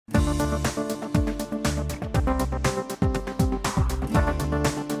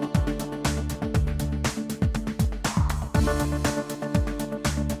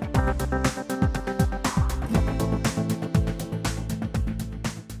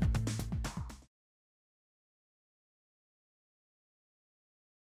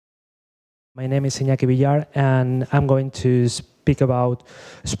My name is Inaki Villar, and I'm going to speak about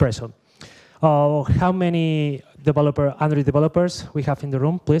Espresso. How many Android developers we have in the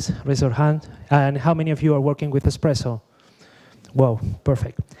room? Please raise your hand. And how many of you are working with Espresso? Wow,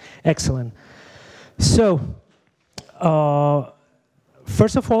 perfect. Excellent. So,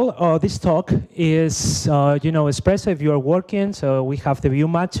 first of all, this talk is, Espresso if you are working, so we have the view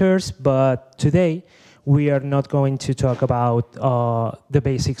matchers, but today we are not going to talk about the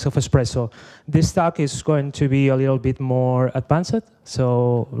basics of Espresso. This talk is going to be a little bit more advanced,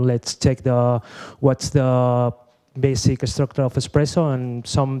 so let's check what's the basic structure of Espresso and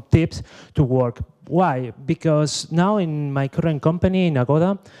some tips to work. Why? Because now in my current company, in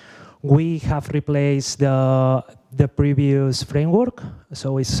Agoda, we have replaced the previous framework,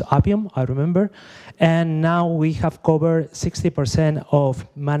 so it's Appium, I remember, and now we have covered 60% of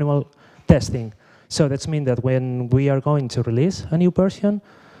manual testing. So that means that when we are going to release a new version,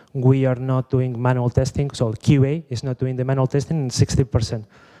 we are not doing manual testing. So QA is not doing the manual testing in 60%.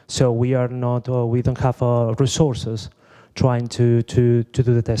 So we are not, we don't have resources trying to do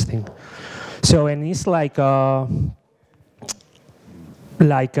the testing. So and it's like a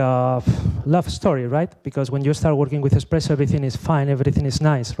love story, right? Because when you start working with Espresso, everything is fine, everything is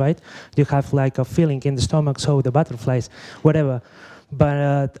nice, right? You have like a feeling in the stomach, so the butterflies, whatever.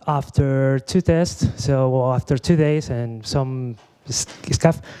 But after 2 tests, so after 2 days and some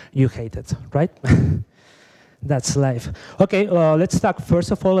stuff, you hate it, right? That's life. Okay, let's talk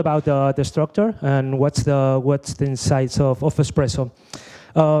first of all about the structure and what's the insights of Espresso.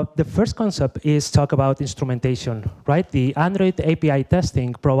 The first concept is talk about instrumentation, right? The Android API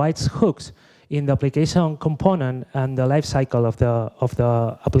testing provides hooks in the application component and the life cycle of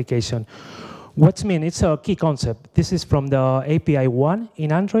the application. What's mean? It's a key concept. This is from the API 1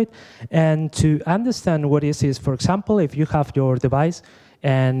 in Android. And to understand what this is, for example, if you have your device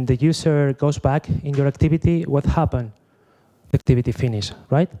and the user goes back in your activity, what happened? The activity finished,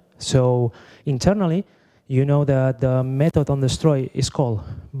 right? So internally, you know that the method on destroy is called.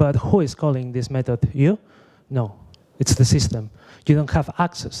 But who is calling this method? You? No, it's the system. You don't have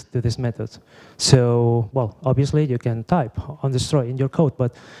access to this method. So, well, obviously you can type on destroy in your code,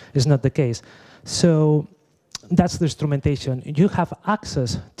 but it's not the case. So that's the instrumentation. You have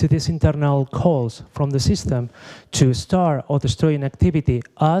access to these internal calls from the system to start or destroy an activity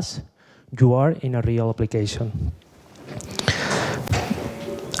as you are in a real application.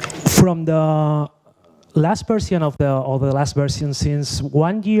 From the last version of the last version since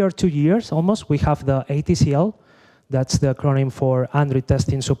 1 year, 2 years almost, we have the ATCL. That's the acronym for Android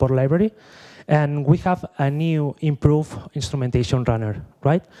Testing Support Library. And we have a new improved instrumentation runner,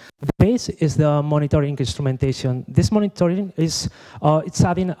 right? The base is the monitoring instrumentation. This monitoring is it's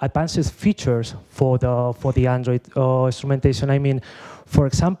adding advanced features for the Android instrumentation. I mean, for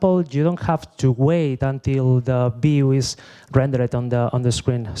example, you don't have to wait until the view is rendered on the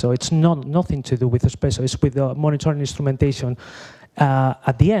screen. So it's nothing to do with Espresso. It's with the monitoring instrumentation.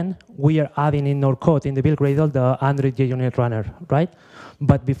 At the end, we are adding in our code, in the build Gradle, the Android JUnit runner, right?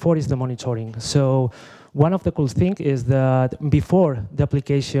 But before is the monitoring. So one of the cool things is that before the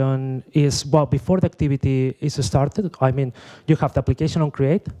application is, well, before the activity is started, I mean, you have the application on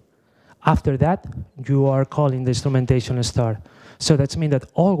create. After that, you are calling the instrumentation start. So that means that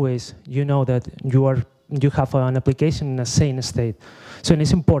always you know that you have an application in a sane state. So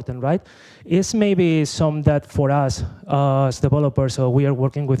it's important, right? It's maybe some that for us as developers, so we are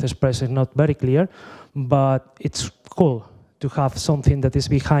working with Espresso, is not very clear, but it's cool to have something that is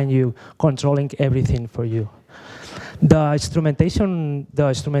behind you, controlling everything for you. The instrumentation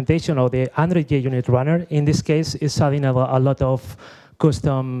or the Android JUnit runner, in this case, is adding a lot of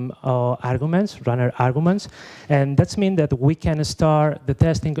custom runner arguments, and that means that we can start the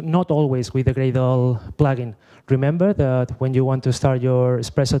testing not always with the Gradle plugin. Remember that when you want to start your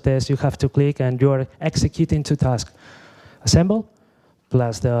Espresso test, you have to click and you are executing 2 tasks. Assemble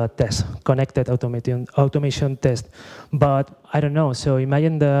plus the test, connected automation test. But I don't know, so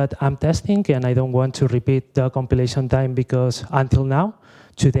imagine that I'm testing and I don't want to repeat the compilation time because until now,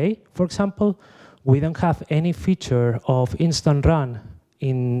 today, for example, we don't have any feature of instant run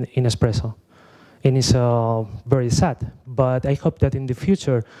in Espresso. And it's very sad, but I hope that in the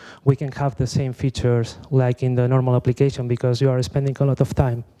future we can have the same features like in the normal application because you are spending a lot of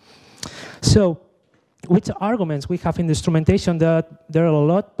time. So, which arguments we have in the instrumentation? That there are a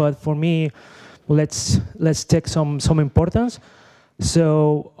lot, but for me, let's take some importance.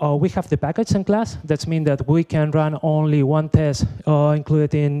 So we have the package and class. That means that we can run only one test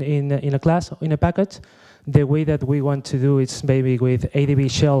included in a class, in a package. The way that we want to do is maybe with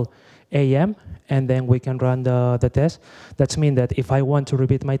ADB shell AM and then we can run the test. That means that if I want to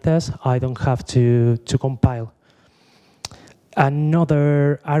repeat my test, I don't have to compile.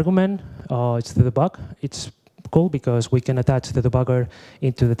 Another argument is the debug. It's cool because we can attach the debugger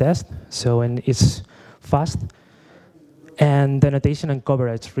into the test, so and it's fast. And the annotation and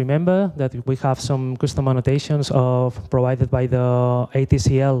coverage. Remember that we have some custom annotations provided by the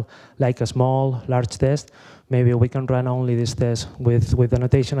ATCL, like a small, large test. Maybe we can run only this test with the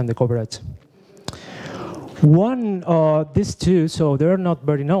annotation and the coverage. These two, so they're not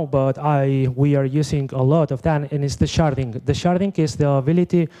very known, but we are using a lot of that, and it's the sharding. The sharding is the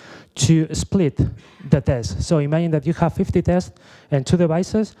ability to split the test. So imagine that you have 50 tests and 2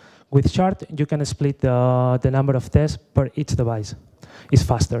 devices. With shard, you can split the number of tests per each device. It's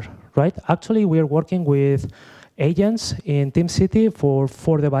faster, right? Actually, we are working with agents in TeamCity for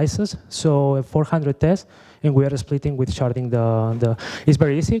 4 devices, so 400 tests, and we are splitting with sharding It's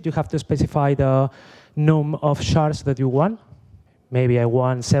very easy. You have to specify the num of shards that you want. Maybe I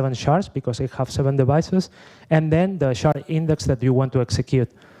want 7 shards because I have 7 devices, and then the shard index that you want to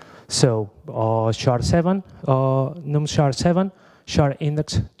execute. So shard 7, num shard 7, shard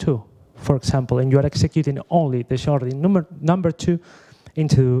index 2, for example, and you are executing only the sharding number 2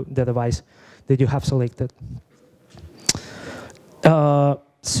 into the device that you have selected.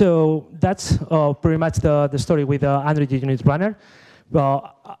 So that's pretty much the story with the Android JUnit runner.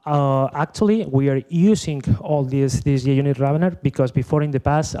 Actually, we are using all this JUnit runner because before in the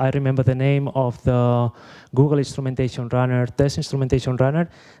past, I remember the name of the Google instrumentation runner, test instrumentation runner.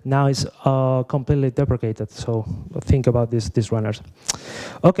 Now it's completely deprecated. So think about these runners.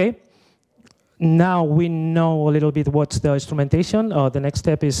 Okay. Now we know a little bit what's the instrumentation. The next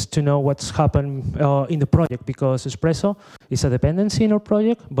step is to know what's happened in the project, because Espresso is a dependency in our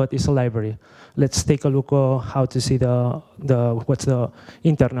project, but it's a library. Let's take a look how to see what's the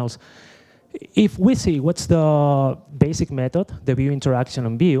internals. If we see what's the basic method, the view interaction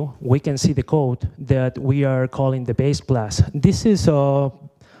on view, we can see the code that we are calling the base class. This is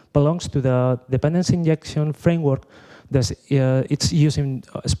belongs to the dependency injection framework that it's using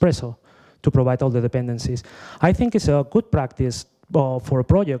Espresso to provide all the dependencies. I think it's a good practice for a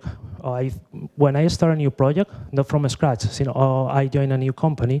project. When I start a new project, not from scratch, I join a new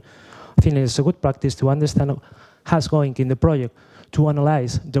company, I think it's a good practice to understand how's going in the project, to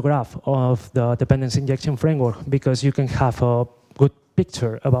analyze the graph of the dependency injection framework, because you can have a good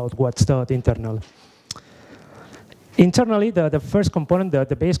picture about what's the internal. Internally, the first component,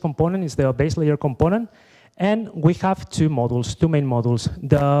 the base component, is the base layer component. And we have 2 main modules,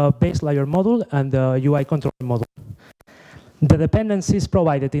 the base layer module and the UI controller module. The dependencies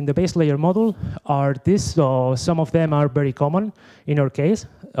provided in the base layer module are this. Some of them are very common in our case.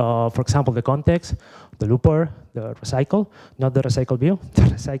 For example, the context, the looper, the recycle, not the recycle view, the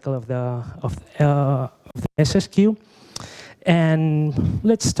recycle of the SSQ. And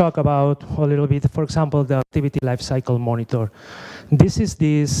let's talk about a little bit, for example, the activity lifecycle monitor.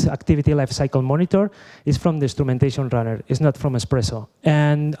 This activity lifecycle monitor is from the instrumentation runner. It's not from Espresso,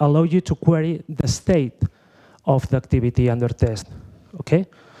 and allow you to query the state of the activity under test. Okay,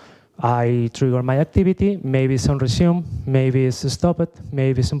 I trigger my activity. Maybe it's on resume, maybe it's stopped,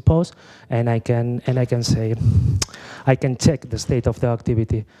 maybe it's on pause, and I can say, I can check the state of the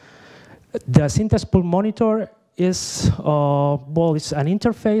activity. The syntax pool monitor is it's an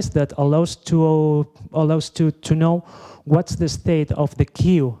interface that allows to know what's the state of the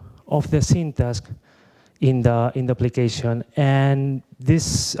queue of the syntax in the application. And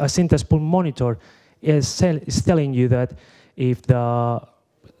this syntax pool monitor is telling you that if the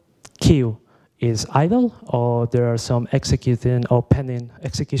queue is idle or there are some executing or pending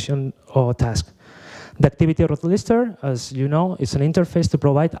execution or task. The activity root lister, as you know, is an interface to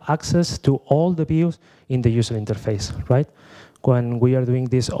provide access to all the views in the user interface, right? When we are doing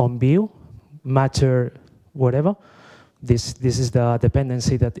this onView, matcher, whatever, this is the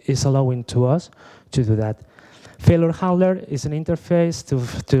dependency that is allowing to us to do that. Failure handler is an interface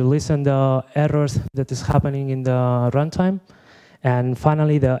to listen the errors that is happening in the runtime. And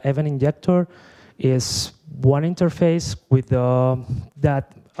finally, the event injector is one interface with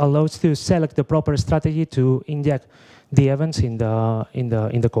that allows to select the proper strategy to inject the events in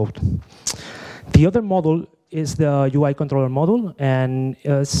the code. The other module is the UI controller module, and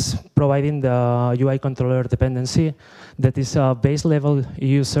it's providing the UI controller dependency that is a base level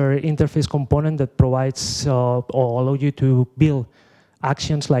user interface component that provides or allow you to build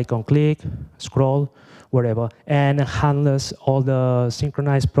actions like on click, scroll, wherever, and handles all the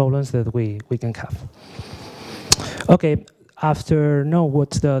synchronized problems that we can have. Okay. After know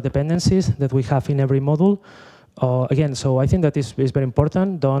what's the dependencies that we have in every module, again, so I think that is very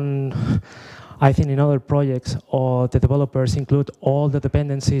important. I think in other projects, or the developers include all the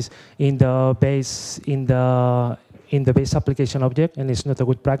dependencies in the base base application object, and it's not a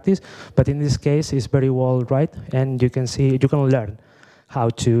good practice. But in this case, it's very well right, and you can see you can learn how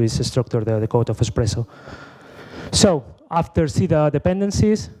to structure the code of Espresso. So after see the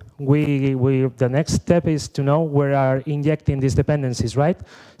dependencies, the next step is to know where are injecting these dependencies, right?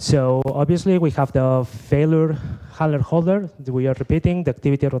 So obviously we have the failure handler holder, we are repeating, the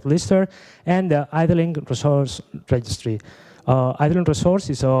activity root lister, and the idling resource registry. Idling resource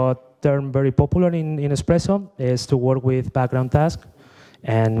is a term very popular in Espresso, is to work with background tasks,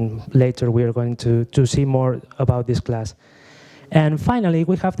 and later we are going to see more about this class. And finally,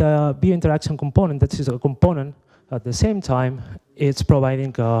 we have the view interaction component. That is a component. At the same time, it's providing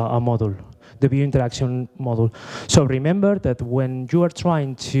a module, the view interaction module. So remember that when you are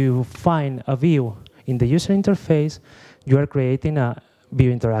trying to find a view in the user interface, you are creating a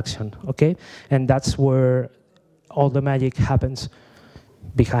view interaction, okay? And that's where all the magic happens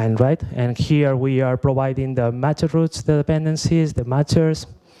behind, right? And here we are providing the matcher roots, the dependencies, the matchers,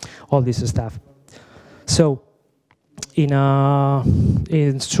 all this stuff. So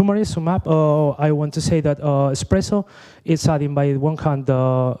in summary, sum up, I want to say that Espresso is adding by one hand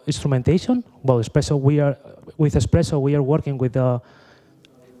the instrumentation. Well, with Espresso we are working with the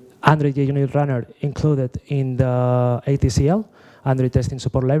Android JUnit runner included in the ATCL, Android Testing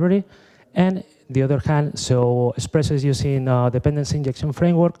Support Library. And the other hand, so Espresso is using a dependency injection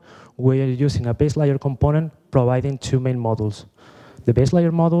framework. We are using a base layer component providing two main modules, the base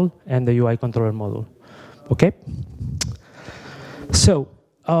layer module and the UI controller module. Okay? So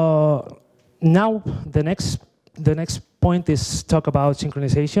now the next point is talk about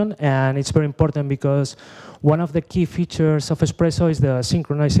synchronization, and it's very important because one of the key features of Espresso is the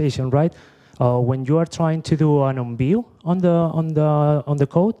synchronization, right? When you are trying to do an onView on the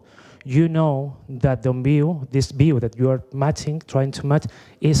code, you know that the onView, this view that you are trying to match,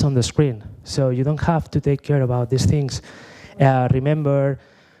 is on the screen. So you don't have to take care about these things. Remember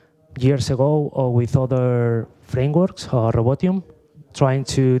years ago, or with other frameworks, Robotium, trying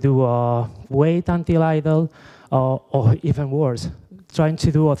to do a wait until idle, or even worse, trying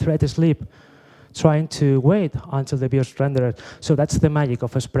to do a thread sleep, trying to wait until the view is rendered. So that's the magic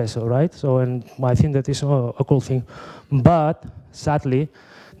of Espresso, right? So, and I think that is a cool thing. But sadly,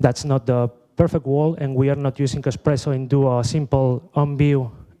 that's not the perfect wall, and we are not using Espresso and do a simple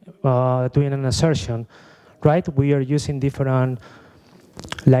onView doing an assertion, right? We are using different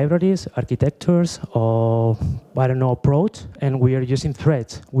libraries, architectures, or I don't know, approach, and we are using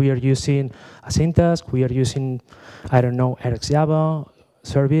threads. We are using a syntax, we are using, I don't know, RxJava,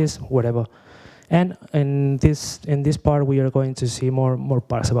 service, whatever. And in this part, we are going to see more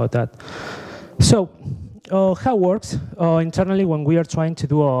parts about that. So how it works internally when we are trying to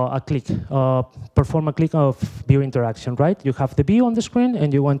do a click, perform a click of view interaction, right? You have the view on the screen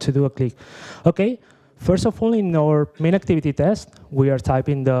and you want to do a click. Okay. First of all, in our main activity test, we are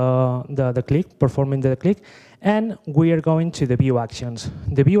typing the click, performing the click, and we are going to the view actions.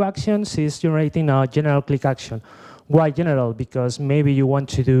 The view actions is generating a general click action. Why general? Because maybe you want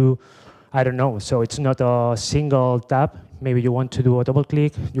to do, I don't know, so it's not a single tap. Maybe you want to do a double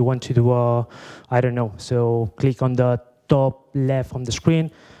click, you want to do a, I don't know, so click on the top left on the screen,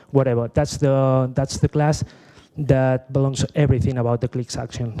 whatever. That's the class that belongs to everything about the clicks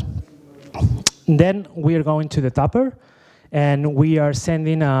action. Then we are going to the tapper, and we are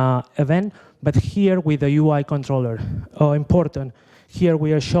sending an event, but here with the UI controller. Important, here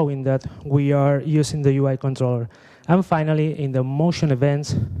we are showing that we are using the UI controller. And finally, in the motion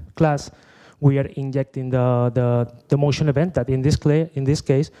events class, we are injecting the motion event that in this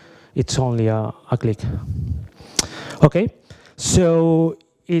case, it's only a click. Okay, so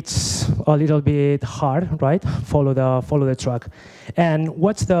it's a little bit hard, right? Follow the track. And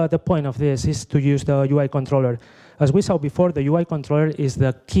what's the point of this is to use the UI controller. As we saw before, the UI controller is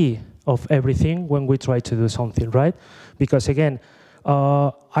the key of everything when we try to do something, right? Because again,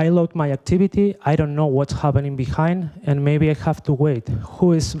 I load my activity, I don't know what's happening behind, and maybe I have to wait.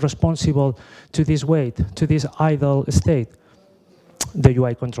 Who is responsible to this wait, to this idle state? The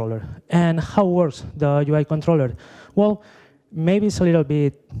UI controller. And how works the UI controller? Well, maybe it's a little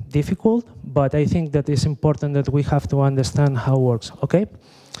bit difficult, but I think that it's important that we have to understand how it works, okay?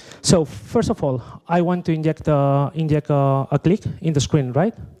 So first of all, I want to inject a click in the screen,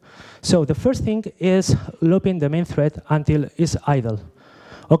 right? So the first thing is looping the main thread until it's idle.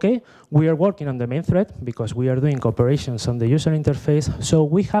 Okay, we are working on the main thread because we are doing operations on the user interface, so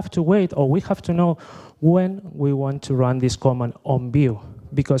we have to wait, or we have to know when we want to run this command onView,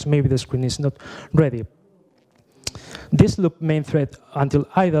 because maybe the screen is not ready. This loop main thread until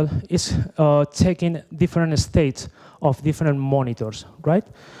idle is taking different states of different monitors, right?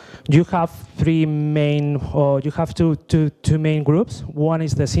 You have three main, you have two main groups. One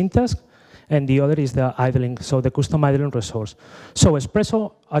is the syntax, and the other is the idling, so the custom idling resource. So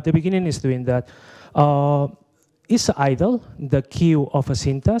Espresso at the beginning is doing that. Is idle the queue of a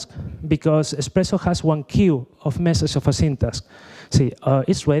syntax? Because Espresso has one queue of message of a syntax. See,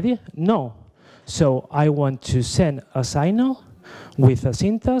 it's ready? No. So I want to send a signal with a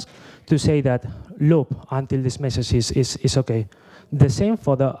syntax to say that loop until this message is okay. The same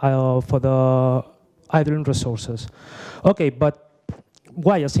for the idling resources. Okay, but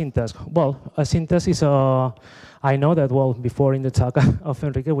why a syntax? Well, a syntax is a, I know that, well, before in the talk of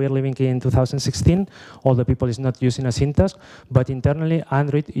Enrique, we are living in 2016. All the people is not using a syntax, but internally,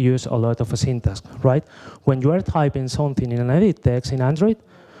 Android use a lot of a syntax, right? When you are typing something in an edit text in Android,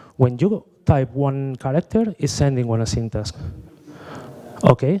 when you type one character, it's sending one a syntax.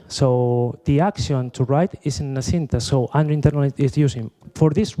 Okay, so the action to write is in a syntax, so Android internally is using. For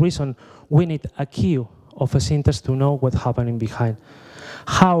this reason, we need a queue of a syntax to know what's happening behind.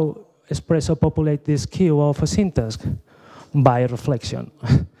 How Espresso populate this queue of a syntax? By reflection.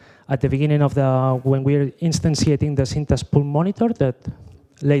 At the beginning of when we're instantiating the syntax pool monitor that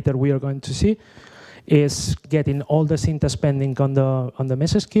later we are going to see, is getting all the syntax pending on the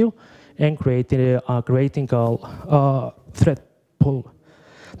message queue and creating a thread pool.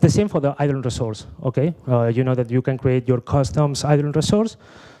 The same for the idle resource, okay? You know that you can create your custom idle resource.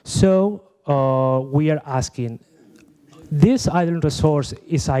 So we are asking, this idle resource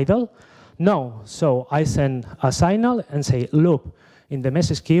is idle? No, so I send a signal and say loop in the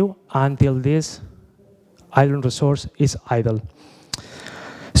message queue until this idle resource is idle.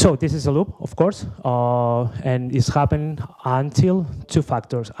 So this is a loop, of course, and it's happening until two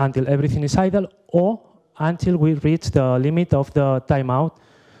factors, until everything is idle or until we reach the limit of the timeout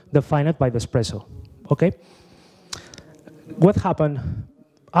defined by the Espresso, okay? What happened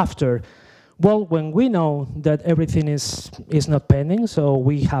after? Well, when we know that everything is not pending, so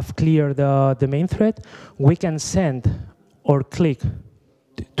we have cleared the main thread, we can send or click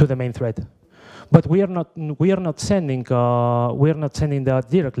to the main thread. But we are not sending that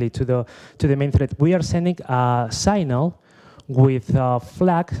directly to the main thread. We are sending a signal with a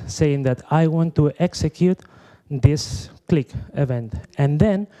flag saying that I want to execute this click event, and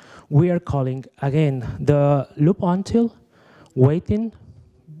then we are calling again the loop until, waiting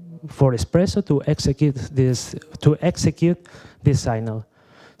for Espresso to execute this signal.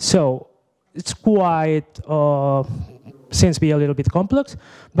 So it's quite seems to be a little bit complex,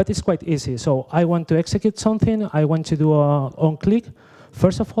 but it's quite easy. So I want to execute something. I want to do a on click.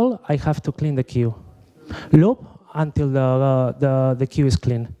 First of all, I have to clean the queue. Loop until the queue is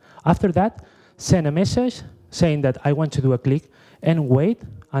clean. After that, send a message saying that I want to do a click and wait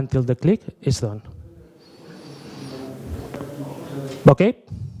until the click is done. Okay?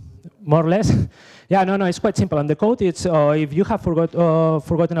 More or less? Yeah, no, it's quite simple. And the code, it's if you have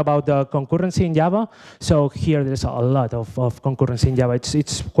forgotten about the concurrency in Java, so here there's a lot of concurrency in Java.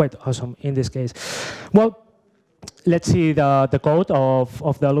 It's quite awesome in this case. Well, let's see the code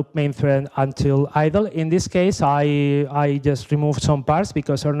of the loop main thread until idle. In this case, I just removed some parts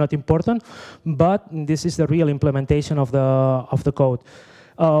because they're not important, but this is the real implementation of the code.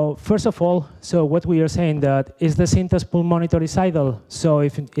 First of all, so what we are saying that is the syntax pool monitor is idle. So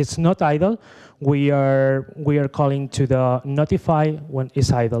if it's not idle, we are calling to the notify when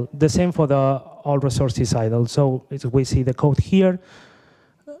it's idle. The same for the all resource is idle. So if we see the code here.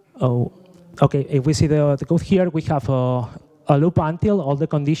 Oh, okay. If we see the code here, we have a loop until all the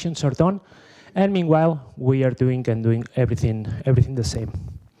conditions are done, and meanwhile we are doing everything the same.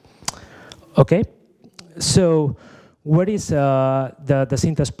 Okay, so. What is the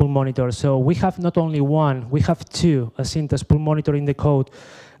syntax pool monitor? So we have not only one, we have two, a syntax pool monitor in the code.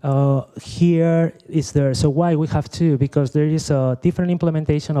 Here is there. So why we have two? Because there is a different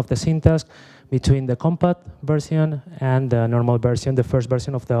implementation of the syntax between the compact version and the normal version, the first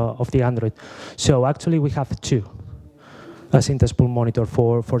version of the Android. So actually we have two, a syntax pool monitor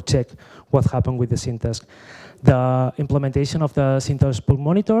for check what happened with the syntax. The implementation of the syntax pool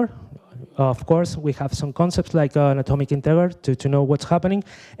monitor, of course, we have some concepts like an atomic integer to know what's happening,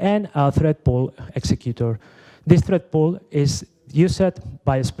 and a thread pool executor. This thread pool is used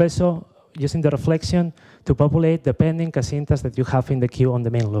by Espresso using the reflection to populate the pending syntax that you have in the queue on the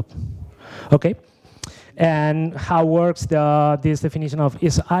main loop. Okay? And how works this definition of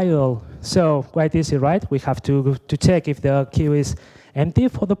is idle? So quite easy, right? We have to check if the queue is empty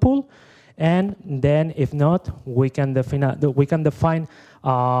for the pool, And then, if not, we can define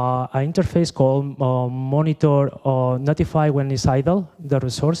an interface called monitor or notify when it's idle, the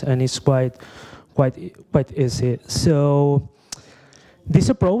resource, and it's quite easy. So this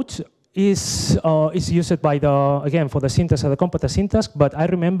approach is used by for the syntax and the compat syntax. But I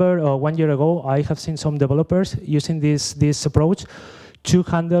remember 1 year ago, I have seen some developers using this approach to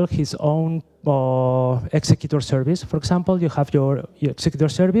handle his own executor service. For example, you have your executor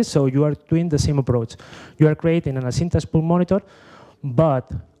service, so you are doing the same approach. You are creating an asyntax pull monitor,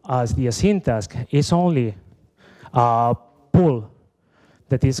 but as the asyntax is only a pull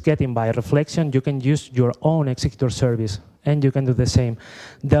that is getting by reflection, you can use your own executor service, and you can do the same.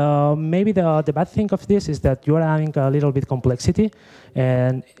 Maybe the bad thing of this is that you are adding a little bit complexity,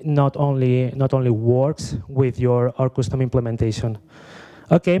 and not only works with your custom implementation.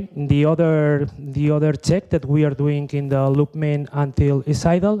 Okay, the other check that we are doing in the loop main until it's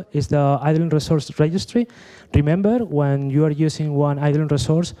idle is the idling resource registry. Remember, when you are using one idling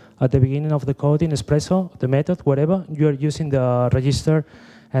resource at the beginning of the code in Espresso, the method, whatever, you are using the register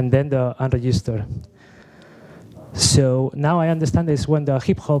and then the unregister. So now I understand this when the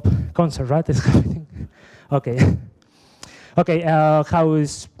hip hop concert, right, is happening. Okay. Okay, how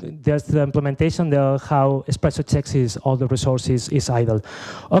is there's the implementation, how Espresso checks all the resources is idle.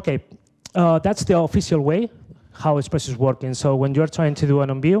 Okay, that's the official way how Espresso is working. So when you're trying to do an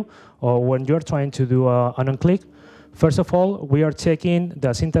onView or when you're trying to do an onClick, first of all, we are checking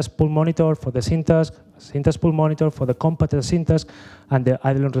the syntax pull monitor for the syntax pull monitor for the compat syntax, and the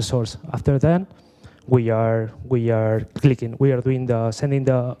idling resource. After that, we are clicking. We are doing sending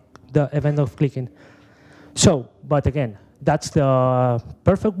the event of clicking. So, but again, that's the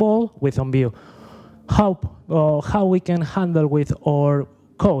perfect ball with onView. How we can handle with our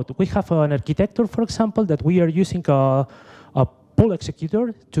code? We have an architecture, for example, that we are using a pull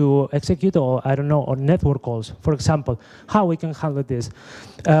executor to execute, or I don't know, or network calls. For example, how we can handle this?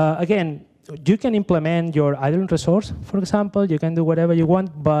 Again, you can implement your idle resource, for example. You can do whatever you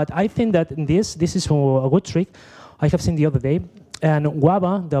want, but I think that this is a good trick I have seen the other day. And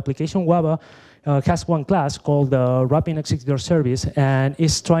Wava, the application Wava, has one class called the wrapping executor service, and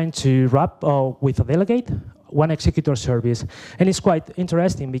is trying to wrap with a delegate one executor service. And it's quite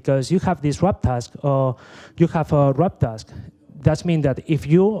interesting because you have this wrap task. You have a wrap task. That means that if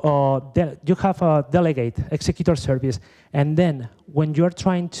you have a delegate executor service, and then when you're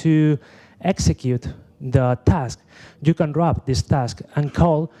trying to execute the task, you can wrap this task and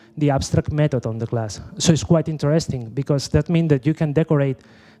call the abstract method on the class. So it's quite interesting because that means that you can decorate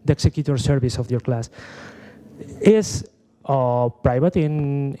the executor service of your class. It's private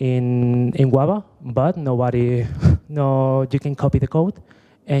in Wava, but you can copy the code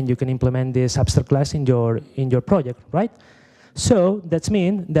and you can implement this abstract class in your project, right? So that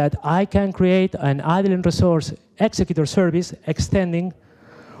means that I can create an idling resource executor service extending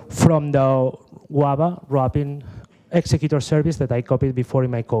from the Wava wrapping executor service that I copied before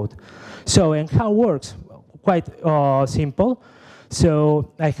in my code. So, and how it works? Quite simple.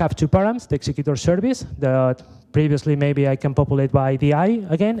 So I have two params, the executor service that previously maybe I can populate by DI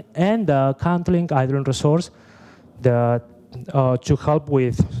again, and the countlink idling resource that to help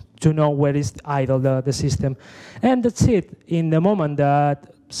to know where is idle the system. And that's it. In the moment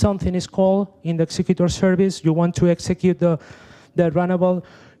that something is called in the executor service, you want to execute the runnable,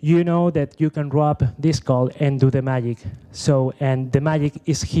 you know that you can wrap this call and do the magic. So, and the magic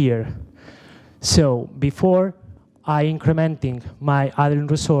is here. So before I incrementing my idling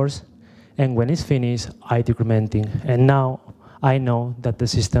resource, and when it's finished, I decrementing. And now I know that the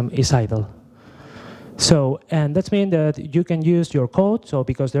system is idle. So, and that means that you can use your code, so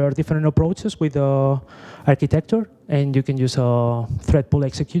because there are different approaches with the architecture, and you can use a thread pool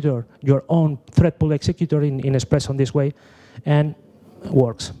executor, your own thread pool executor in Espresso in this way, and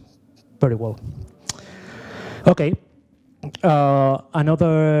works very well. Okay,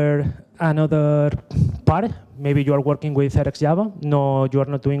 another part, maybe you are working with RxJava. No, you are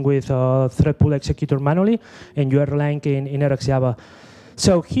not doing with thread pool executor manually, and you are relying in RxJava.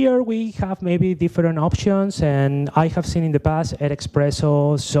 So here we have maybe different options, and I have seen in the past at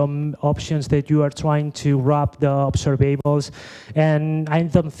Espresso some options that you are trying to wrap the observables, and I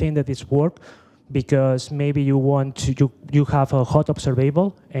don't think that it's work because maybe you want to you have a hot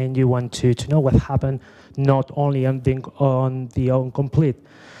observable and you want to know what happened not only on the complete.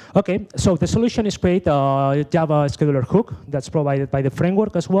 Okay, so the solution is create a Java scheduler hook that's provided by the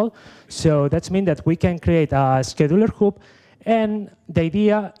framework as well. So that means that we can create a scheduler hook. And the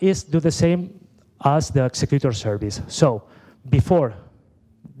idea is do the same as the executor service. So before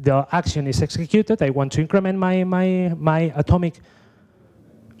the action is executed, I want to increment my atomic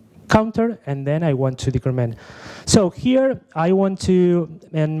counter, and then I want to decrement. So here I want to,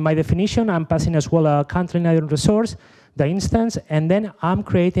 in my definition, I'm passing as well a country item resource, the instance, and then I'm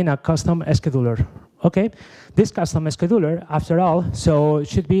creating a custom scheduler. Okay, this custom scheduler, after all, so it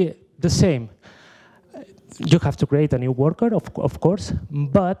should be the same. You have to create a new worker, of course,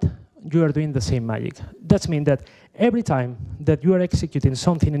 but you are doing the same magic. That means that every time that you are executing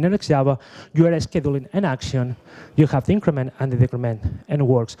something in RxJava, you are scheduling an action, you have the increment and the decrement, and it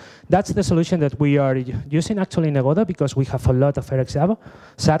works. That's the solution that we are using actually in Agoda because we have a lot of RxJava,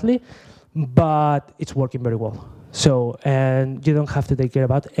 sadly, but it's working very well. So, and you don't have to take care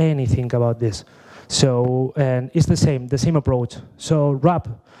about anything about this. So, and it's the same approach. So wrap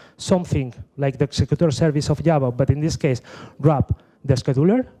something like the executor service of Java, but in this case, wrap the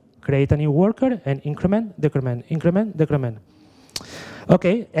scheduler, create a new worker, and increment, decrement, increment, decrement.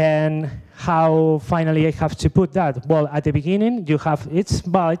 Okay, and how finally I have to put that? Well, at the beginning, you have, it's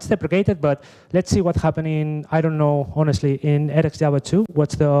deprecated, but let's see what happened in, I don't know, honestly, in RxJava 2,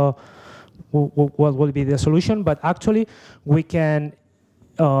 what will be the solution, but actually, we can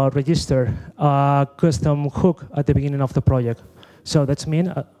register a custom hook at the beginning of the project. So that means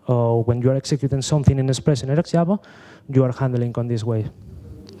when you are executing something in Espresso in RxJava, you are handling on this way.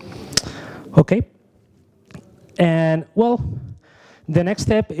 Okay, and well, the next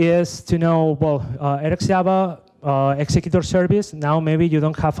step is to know, well, RxJava executor service. Now maybe you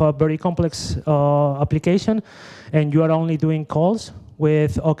don't have a very complex application, and you are only doing calls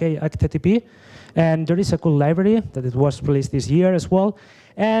with OK HTTP. And there is a cool library that it was released this year as well.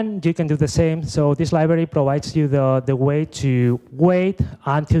 And you can do the same. So this library provides you the way to wait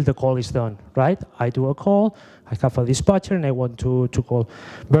until the call is done, right? I do a call, I have a dispatcher, and I want to call.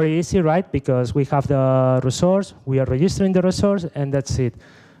 Very easy, right? Because we have the resource, we are registering the resource, and that's it.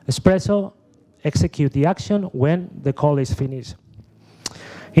 Espresso, execute the action when the call is finished.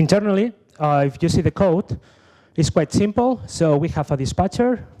 Internally, if you see the code, it's quite simple. So we have a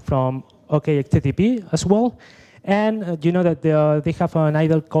dispatcher from OK HTTP as well. And you know that they have an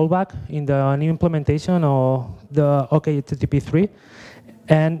idle callback in the new implementation of the OK HTTP 3.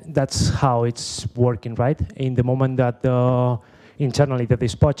 And that's how it's working, right? In the moment that internally the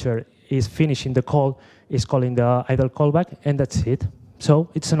dispatcher is finishing the call, is calling the idle callback, and that's it. So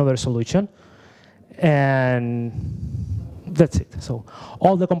it's another solution. And that's it. So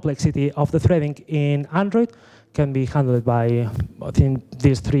all the complexity of the threading in Android can be handled by, I think,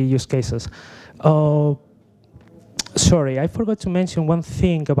 these three use cases. Sorry, I forgot to mention one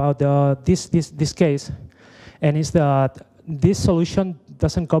thing about this case, and it's that this solution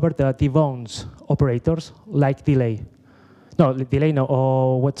doesn't cover the debounce operators like delay. No, delay,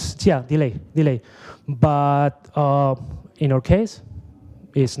 no, delay. But in our case,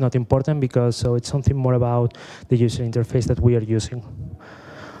 it's not important because so it's something more about the user interface that we are using.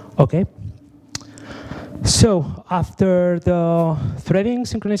 Okay. So after the threading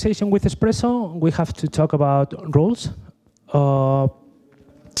synchronization with Espresso, we have to talk about rules.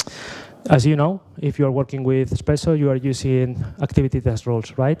 As you know, if you are working with Espresso, you are using activity test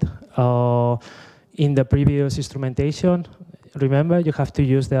rules, right? In the previous instrumentation, remember, you have to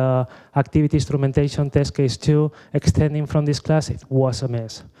use the activity instrumentation test case 2 extending from this class. It was a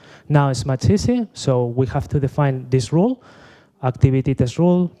mess. Now it's much easier, so we have to define this rule, activity test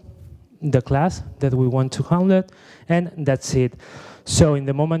rule, the class that we want to handle, and that's it. So in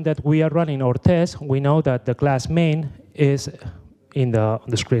the moment that we are running our test, we know that the class main is on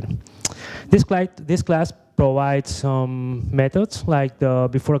the screen. This class provides some methods like the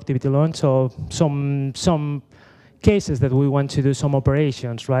before activity launch, so some cases that we want to do some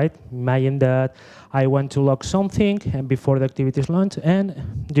operations, right? Imagine that I want to log something and before the activity is launched,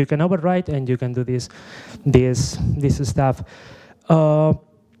 and you can override and you can do this stuff.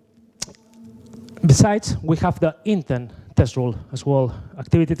 Besides, we have the intent test rule as well.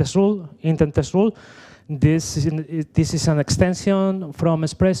 Activity test rule, intent test rule. This is an extension from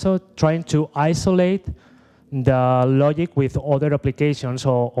Espresso trying to isolate the logic with other applications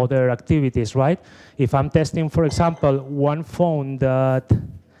or other activities, right? If I'm testing, for example, one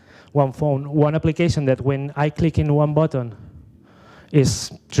application that when I click in one button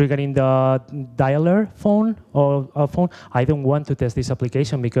is triggering the dialer phone or phone, I don't want to test this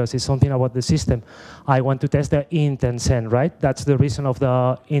application because it's something about the system. I want to test the intent send, right? That's the reason of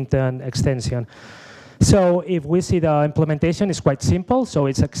the intent extension. So if we see the implementation, it's quite simple. So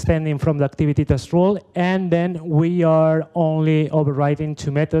it's extending from the activity test rule, and then we are only overriding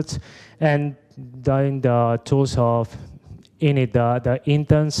two methods and doing the tools of init the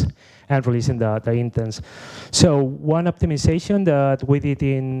intents and releasing the intents. So one optimization that we did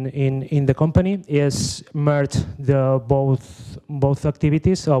in the company is merge the both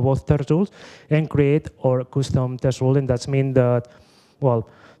activities or both test rules and create our custom test rule. And that's mean that, well,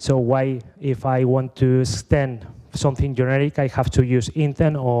 so why if I want to extend something generic, I have to use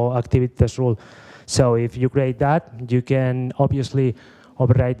intent or activity test rule. So if you create that, you can obviously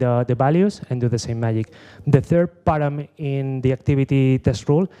override the values and do the same magic. The third param in the activity test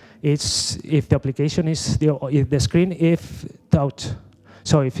rule is if the application is if the screen if touched.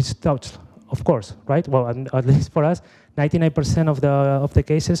 So if it's touched, of course, right? Well, at least for us, 99% of the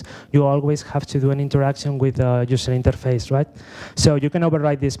cases, you always have to do an interaction with the user interface, right? So you can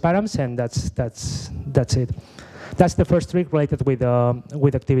override these params, and that's it. That's the first trick related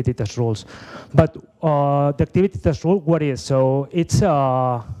with activity test rules. But the activity test rule, what is? So it's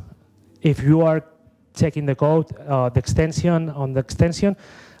if you are checking the code, the extension,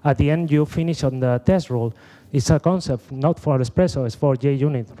 at the end you finish on the test rule. It's a concept, not for Espresso, it's for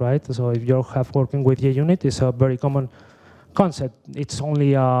JUnit, right? So if you have working with JUnit, it's a very common concept. It's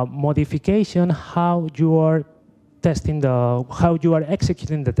only a modification how you are testing how you are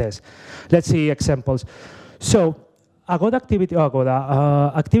executing the test. Let's see examples. So a good activity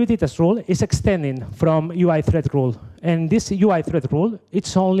test rule is extending from UI thread rule. And this UI thread rule,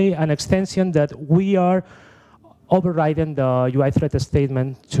 it's only an extension that we are overriding the UI thread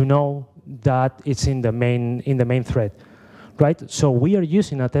statement to know that it's in the main thread, right? So we are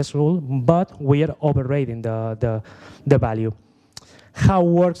using a test rule, but we are overriding the value. How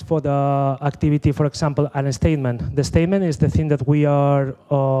works for the activity, for example, a statement? The statement is the thing that we are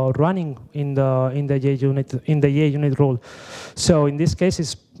running in the JUnit rule. So in this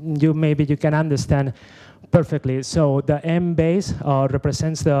case, maybe you can understand perfectly. So the M base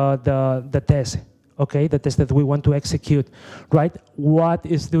represents the test, okay, the test that we want to execute, right? What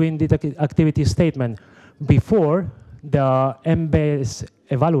is doing the activity statement? Before the M base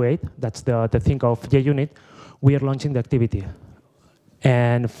evaluate, that's the thing of JUnit, we are launching the activity.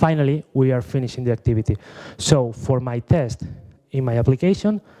 And finally, we are finishing the activity. So for my test in my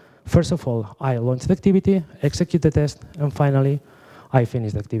application, first of all, I launch the activity, execute the test, and finally, I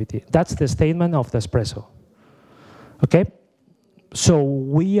finish the activity. That's the statement of the Espresso. Okay? So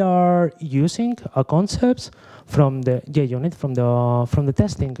we are using concepts from the JUnit, from the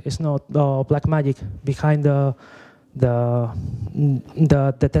testing. It's not black magic behind the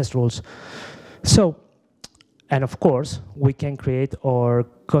test rules. So. And of course, we can create our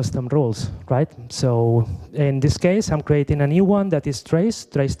custom rules, right? So in this case, I'm creating a new one that is trace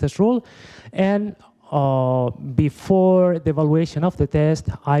test rule. And before the evaluation of the test,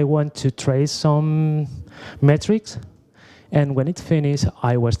 I want to trace some metrics. And when it's finished,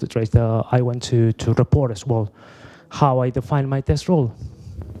 I want to report as well how I define my test rule.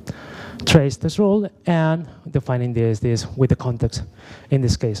 Trace test rule and defining this with the context in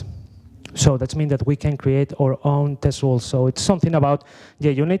this case. So that means that we can create our own test rules. So it's something about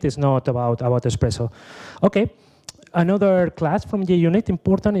JUnit, it's not about Espresso. Okay, another class from JUnit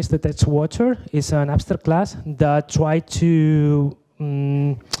important is the test watcher. It's an abstract class that tries to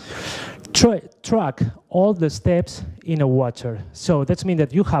track all the steps in a watcher. So that means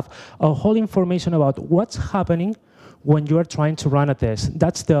that you have a whole information about what's happening when you are trying to run a test.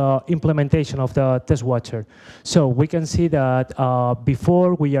 That's the implementation of the test watcher. So we can see that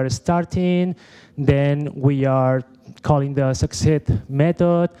before we are starting, then we are calling the succeed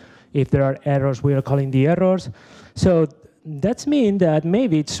method. If there are errors, we are calling the errors. So that means that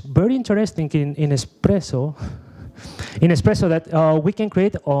maybe it's very interesting in Espresso, that we can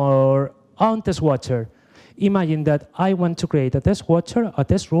create our own test watcher. Imagine that I want to create a test watcher, a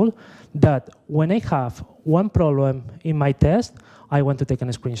test rule, that when I have one problem in my test, I want to take a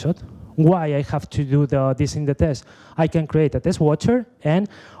screenshot. Why I have to do this in the test? I can create a test watcher and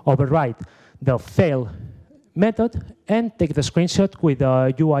override the fail method and take the screenshot with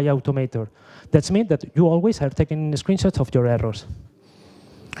the UI automator. That means that you always are taking screenshots of your errors.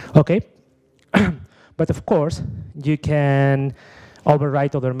 Okay? But of course, you can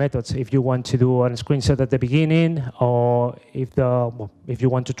override other methods if you want to do a screenshot at the beginning, or if you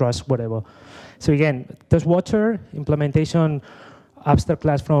want to trust whatever. So again, test watcher, implementation, abstract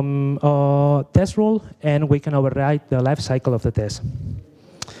class from test rule, and we can override the life cycle of the test.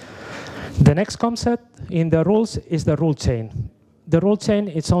 The next concept in the rules is the rule chain. The rule chain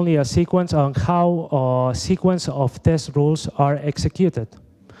is only a sequence on how a sequence of test rules are executed.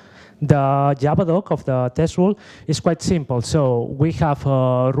 The Java doc of the test rule is quite simple. So we have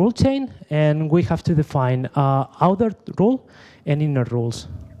a rule chain, and we have to define outer rule and inner rules,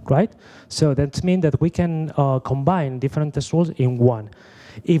 right? So that means that we can combine different test rules in one.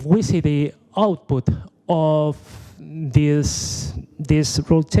 If we see the output of this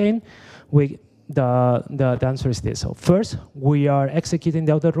rule chain, the answer is this. So first, we are executing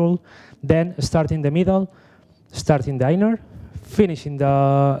the outer rule, then starting the middle, starting the inner, finishing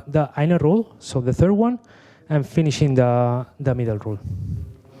the inner rule, so the third one, and finishing the middle rule.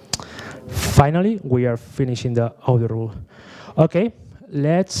 Finally, we are finishing the outer rule. Okay,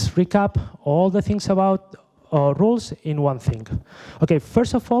 let's recap all the things about rules in one thing. Okay,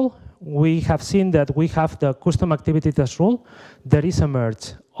 first of all, we have seen that we have the custom activity test rule. There is a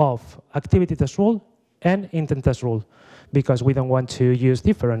merge of activity test rule and intent test rule because we don't want to use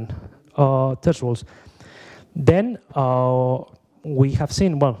different test rules. Then we have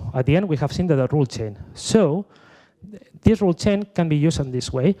seen, well, at the end, we have seen the rule chain. So this rule chain can be used in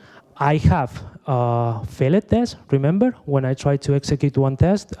this way. I have a failed test. Remember, when I try to execute one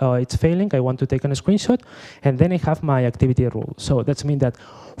test, it's failing. I want to take a screenshot. And then I have my activity rule. So that means that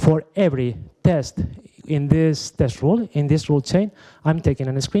for every test in this test rule, in this rule chain, I'm taking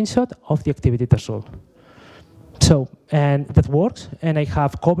a screenshot of the activity test rule. So, and that works. And I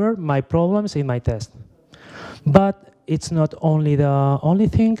have covered my problems in my test. But it's not only the only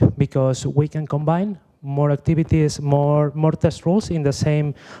thing, because we can combine more activities, more test rules in the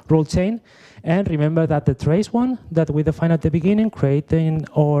same rule chain. And remember that the trace one that we defined at the beginning, creating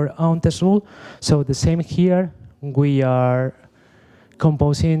our own test rule. So the same here, we are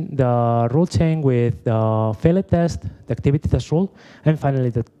composing the rule chain with the failed test, the activity test rule, and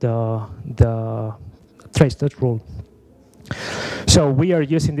finally the trace test rule. So we are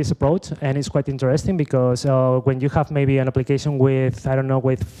using this approach, and it's quite interesting because when you have maybe an application with, I don't know,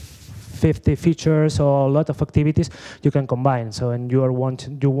 with 50 features or a lot of activities, you can combine. So, and you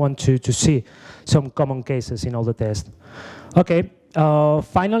want to see some common cases in all the tests. Okay.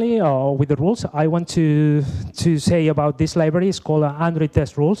 Finally, with the rules, I want to say about this library. It's called Android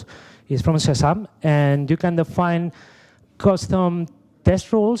Test Rules. It's from Shazam, and you can define custom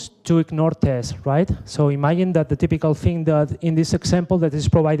test rules to ignore tests, right? So imagine that the typical thing that in this example that is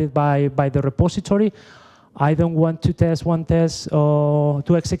provided by the repository, I don't want to test one test or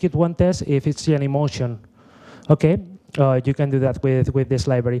to execute one test if it's an emotion. Okay, you can do that with this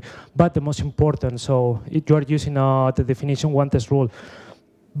library. But the most important, so you are using the definition one test rule.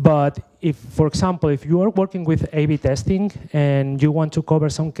 But if, for example, if you are working with A/B testing and you want to cover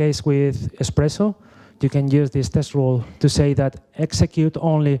some case with Espresso, you can use this test rule to say that execute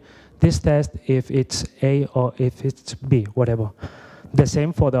only this test if it's A or if it's B, whatever. The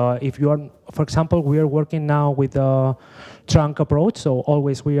same for the, if you are, for example, we are working now with the trunk approach, so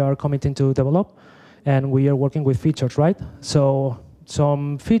always we are committing to develop, and we are working with features, right? So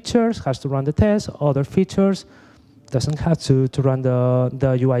some features has to run the test, other features doesn't have to run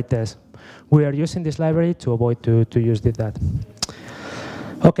the UI test. We are using this library to avoid to use that.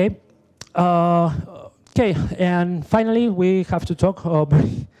 Okay. Okay, and finally, we have to talk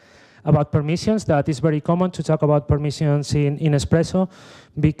about permissions. That is very common to talk about permissions in Espresso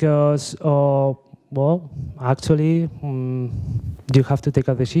because, well, actually, you have to take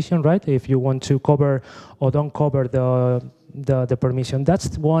a decision, right? If you want to cover or don't cover the permission.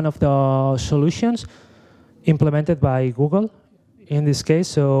 That's one of the solutions implemented by Google in this case.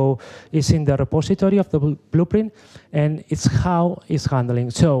 So it's in the repository of the blueprint, and it's how it's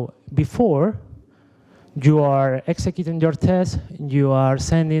handling. So before you are executing your test, you are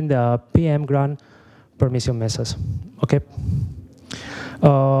sending the PM grant permission message. Okay.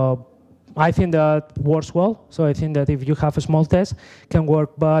 I think that works well. So I think that if you have a small test, can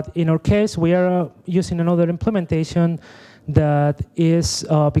work. But in our case, we are using another implementation that is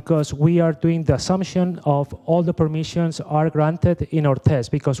because we are doing the assumption of all the permissions are granted in our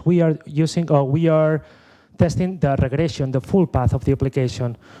test because we are using, we are testing the regression, the full path of the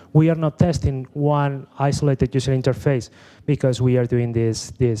application. We are not testing one isolated user interface because we are doing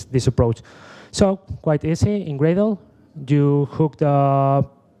this approach. So quite easy in Gradle. You hook the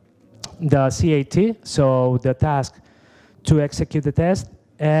CAT, so the task to execute the test,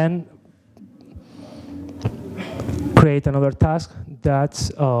 and create another task that's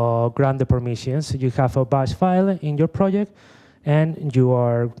grant the permissions. You have a bash file in your project, and you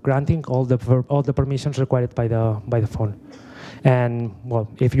are granting all the permissions required by the phone. And well,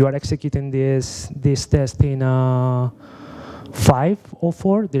 if you are executing this test in 5 or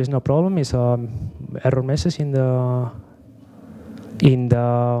 4, there is no problem. It's error message in the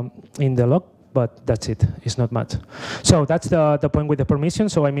log, but that's it. It's not much. So that's the point with the permission.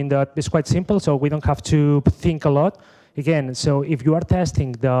 So I mean that it's quite simple. So we don't have to think a lot. Again, so if you are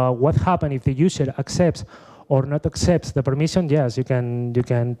testing what happens if the user accepts or not accepts the permission, yes, you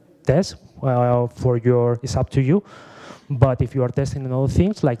can test for your. It's up to you. But if you are testing on other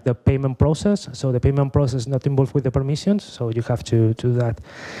things like the payment process, so the payment process is not involved with the permissions, so you have to do that.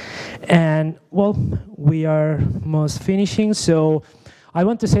 And well, we are almost finishing. So I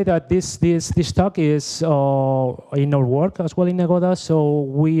want to say that this talk is in our work as well in Negoda. So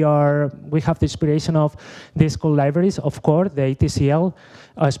we have the inspiration of these cool libraries, of course, the ATCL,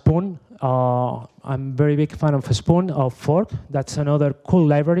 Spoon. I'm very big fan of Spoon, of Fork. That's another cool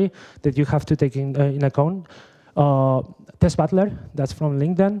library that you have to take in account. Test Butler, that's from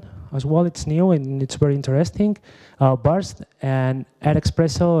LinkedIn as well. It's new and it's very interesting. Burst and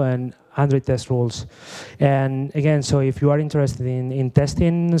Espresso and Android test rules. And again, so if you are interested in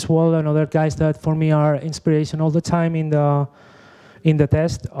testing as well, and other guys that for me are inspiration all the time in the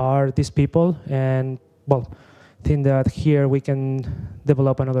test are these people. And well, I think that here we can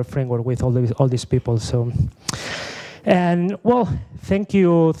develop another framework with all these people. So. And well, thank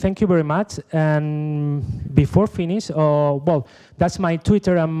you very much. And before finish, well, that's my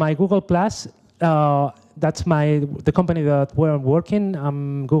Twitter and my Google Plus. That's the company that we're working.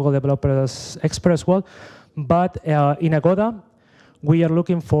 I'm Google Developers Expert as well. But in Agoda, we are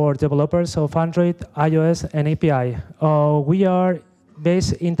looking for developers of Android, iOS, and API. We are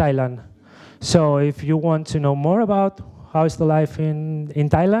based in Thailand. So if you want to know more about how is the life in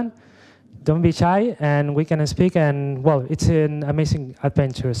Thailand, don't be shy, and we can speak, and well, it's an amazing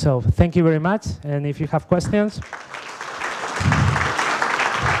adventure. So thank you very much, and if you have questions.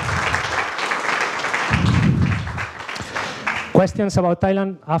 Questions about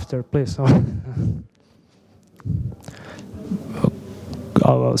Thailand after, please.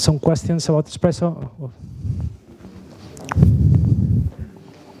 Some questions about Espresso?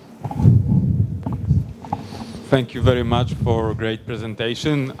 Thank you very much for a great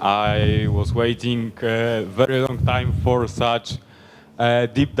presentation. I was waiting a very long time for such a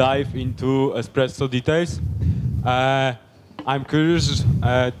deep dive into Espresso details. I'm curious,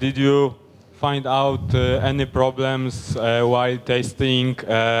 did you find out any problems while testing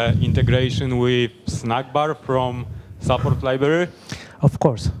integration with snack bar from support library? Of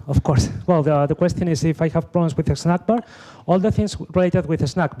course, of course. Well, the question is if I have problems with the snack bar. All the things related with the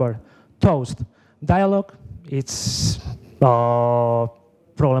snack bar, toast, dialog, it's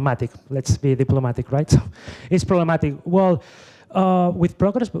problematic. Let's be diplomatic, right? So it's problematic. Well, with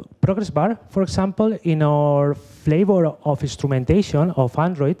Progress Bar, for example, in our flavor of instrumentation of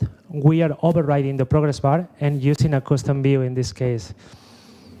Android, we are overriding the Progress Bar and using a custom view in this case.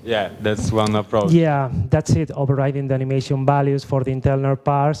 Yeah, that's one approach. Yeah, that's it, overriding the animation values for the internal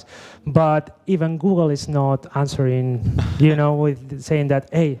parts. But even Google is not answering, you know, with saying that,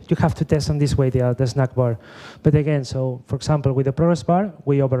 hey, you have to test on this way the snack bar. But again, so for example, with the Progress Bar,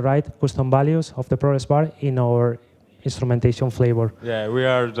 we override custom values of the Progress Bar in our instrumentation flavor. Yeah, we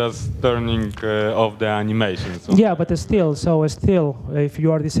are just turning off the animations. Yeah, but still, if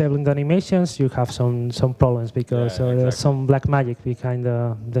you are disabling the animations, you have some problems because there's some black magic behind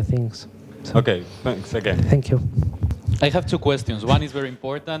the things. So. Okay, thanks again. Thank you. I have two questions. One is very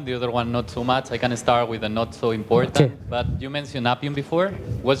important, the other one not so much. I can start with the not so important. Okay. But you mentioned Appium before.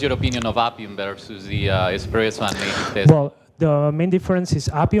 What's your opinion of Appium versus the Espresso and native test? Well, the main difference is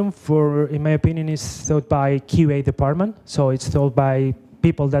Appium, in my opinion, is thought by QA department. So it's thought by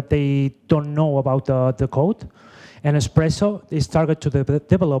people that they don't know about the code. And Espresso is targeted to the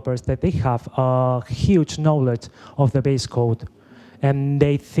developers that they have a huge knowledge of the base code. And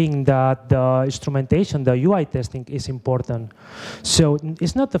they think that the instrumentation, the UI testing is important. So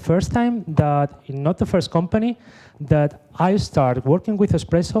it's not the first time not the first company that I start working with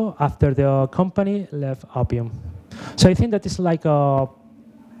Espresso after the company left Appium. So I think that it's like I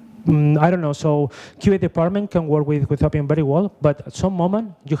don't know, so QA department can work with Appium very well, but at some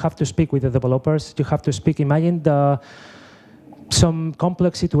moment you have to speak with the developers, you have to speak, imagine some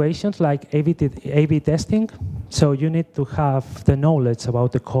complex situations like A/B testing, so you need to have the knowledge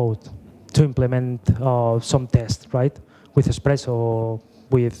about the code to implement some tests, right? With Espresso,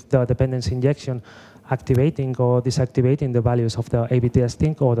 with the dependency injection, activating or deactivating the values of the A/B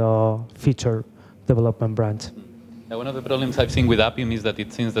testing or the feature development branch. One of the problems I've seen with Appium is that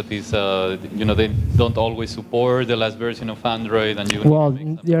it seems that it's, they don't always support the last version of Android. And well,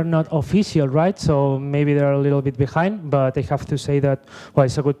 they're not official, right? So maybe they're a little bit behind, but I have to say that, well,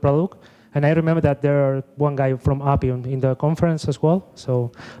 it's a good product. And I remember that there are one guy from Appium in the conference as well.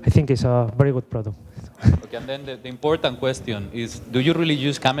 So I think it's a very good product. Okay, and then the important question is, do you really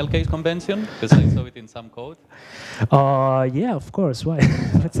use camel case convention? Because I saw it in some code. Yeah, of course. Why?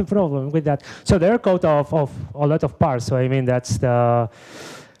 What's the problem with that? So there are code of a lot of parts. So I mean, that's the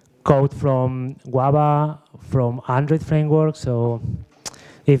code from Guava, from Android framework. So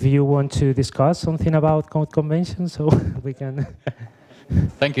if you want to discuss something about code conventions, so we can.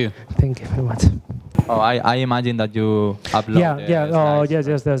 Thank you. Thank you very much. Oh, I imagine that you upload.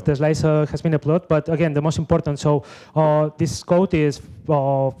 Yes. The slides has been uploaded, but again, the most important. So this code is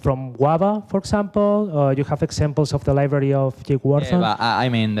from Guava, for example. You have examples of the library of Jake Warthon. Yeah, but I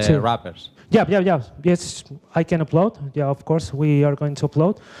mean the wrappers. Yeah. Yes, I can upload. Yeah, of course, we are going to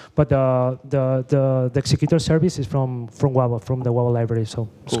upload. But the executor service is from Guava, from the Guava library. So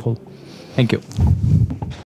it's cool. Thank you.